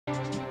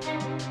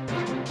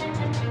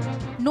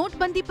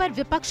नोटबंदी पर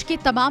विपक्ष के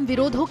तमाम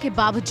विरोधों के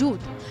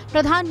बावजूद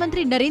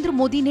प्रधानमंत्री नरेंद्र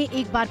मोदी ने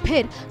एक बार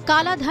फिर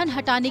काला धन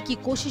हटाने की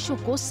कोशिशों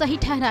को सही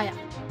ठहराया।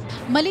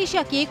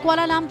 मलेशिया के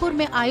कुआलालंपुर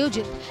में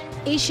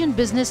आयोजित एशियन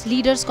बिजनेस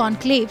लीडर्स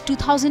कॉन्क्लेव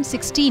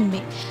 2016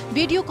 में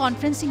वीडियो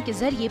कॉन्फ्रेंसिंग के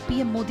जरिए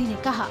पीएम मोदी ने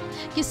कहा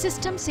कि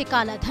सिस्टम से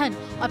काला धन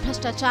और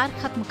भ्रष्टाचार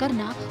खत्म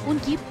करना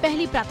उनकी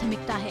पहली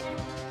प्राथमिकता है,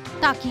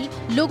 ताकि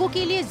लोगों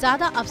के लिए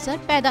ज्यादा अवसर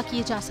पैदा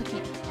किए जा सके।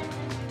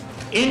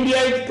 India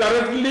is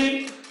currently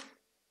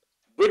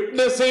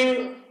witnessing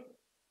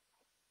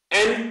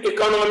an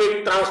economic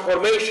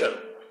transformation.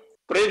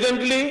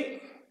 Presently,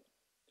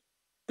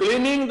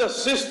 cleaning the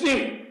system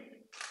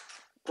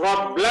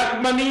from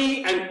black money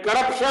and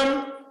corruption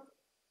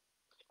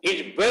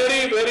is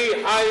very, very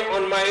high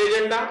on my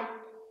agenda.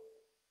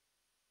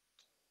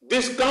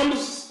 This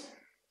goes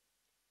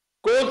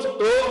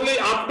closely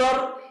after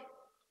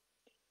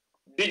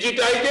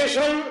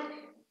digitization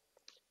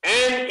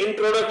and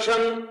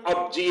introduction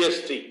of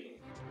GST.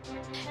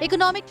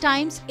 Economic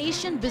times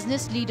Asian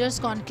business leaders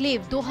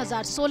conclave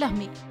 2016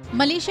 में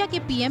Malaysia के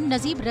PM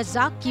Najeeb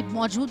Razzaq की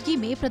मौजूदगी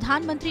में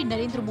प्रधानमंत्री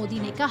नरेंद्र मोदी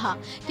ने कहा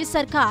कि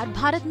सरकार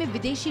भारत में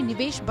विदेशी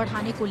निवेश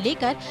बढ़ाने को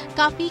लेकर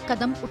काफी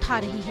कदम उठा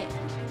रही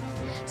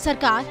है।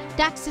 सरकार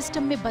टैक्स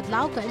सिस्टम में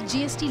बदलाव कर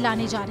जीएसटी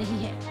लाने जा रही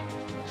है।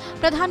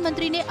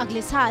 प्रधानमंत्री ने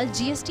अगले साल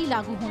जीएसटी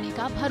लागू होने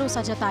का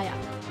भरोसा जताया।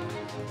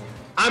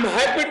 I'm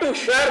happy to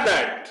share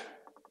that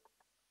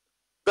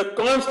the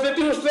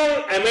constitutional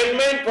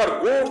amendment for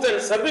goods and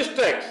service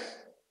tax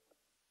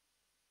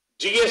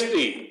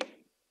 (GST)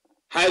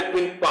 has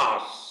been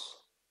passed.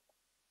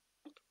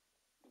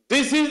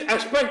 This is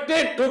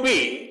expected to be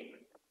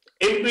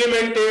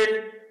implemented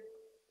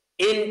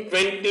in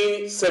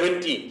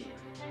 2017.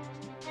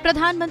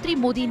 प्रधानमंत्री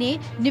मोदी ने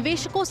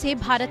निवेशकों से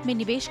भारत में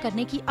निवेश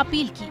करने की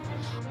अपील की।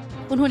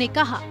 उन्होंने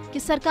कहा कि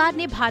सरकार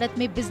ने भारत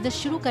में बिजनेस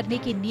शुरू करने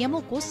के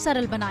नियमों को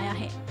सरल बनाया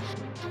है।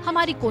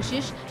 हमारी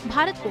कोशिश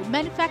भारत को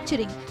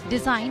मैन्युफैक्चरिंग,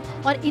 डिजाइन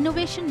और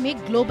इनोवेशन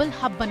में ग्लोबल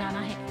हब बनाना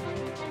है।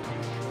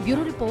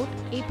 Bureau report,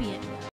 APN।